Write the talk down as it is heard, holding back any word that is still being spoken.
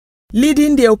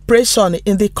Leading the operation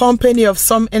in the company of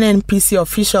some NNPC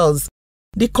officials,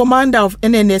 the commander of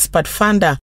NNS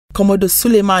Pathfinder, Commodore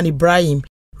Suleiman Ibrahim,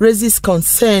 raises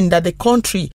concern that the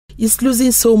country is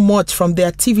losing so much from the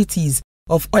activities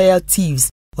of oil thieves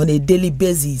on a daily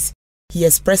basis. He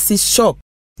expresses shock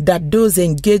that those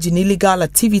engaged in illegal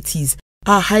activities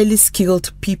are highly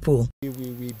skilled people.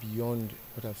 Way beyond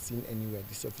what I've seen anywhere.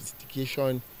 The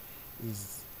sophistication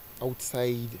is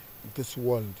outside this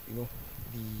world. You know,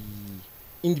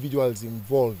 the individuals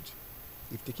involved,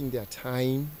 they've taken their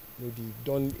time. You know, they've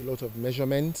done a lot of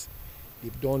measurements.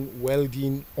 They've done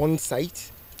welding on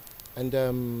site,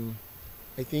 and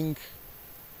I think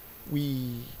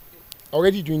we are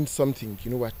already doing something.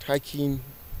 You know, we're tracking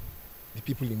the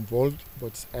people involved,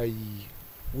 but I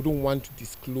wouldn't want to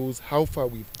disclose how far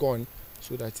we've gone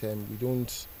so that we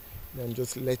don't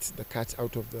just let the cat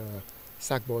out of the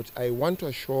sack. But I want to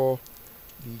assure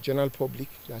the general public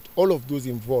that all of those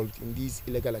involved in this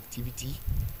illegal activity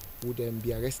would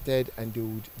be arrested, and they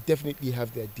would definitely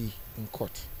have their day in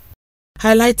court.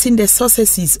 Highlighting the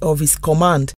successes of his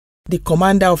command, the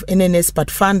commander of NNS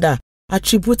Pathfinder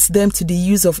attributes them to the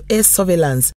use of air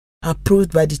surveillance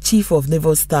approved by the Chief of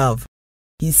Naval Staff.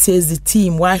 He says the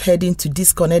team, while heading to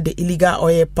disconnect the illegal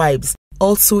oil pipes,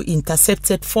 also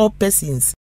intercepted 4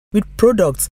 persons with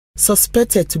products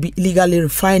suspected to be illegally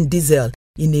refined diesel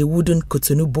in a wooden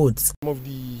Cotonou boat. Some of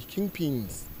the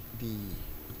kingpins, they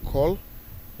call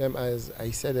them, as I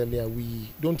said earlier, we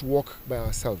don't work by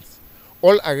ourselves.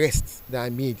 All arrests that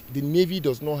are made, the Navy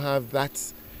does not have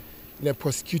that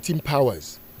prosecuting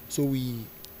powers. So we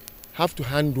have to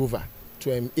hand over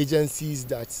to agencies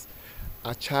that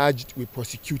are charged with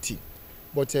prosecuting.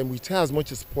 But we try as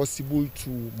much as possible to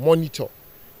monitor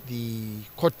the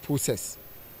court process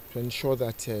to ensure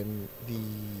that the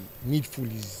needful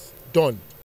is done.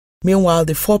 Meanwhile,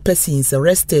 the 4 persons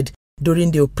arrested during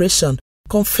the operation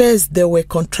confessed they were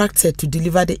contracted to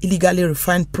deliver the illegally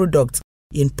refined product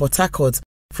in Port Harcourt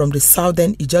from the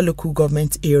southern Ijaw local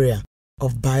government area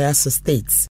of Bayelsa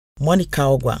State. Monica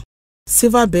Ogwa,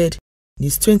 Silverbird,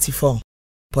 News 24,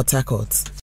 Port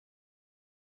Harcourt.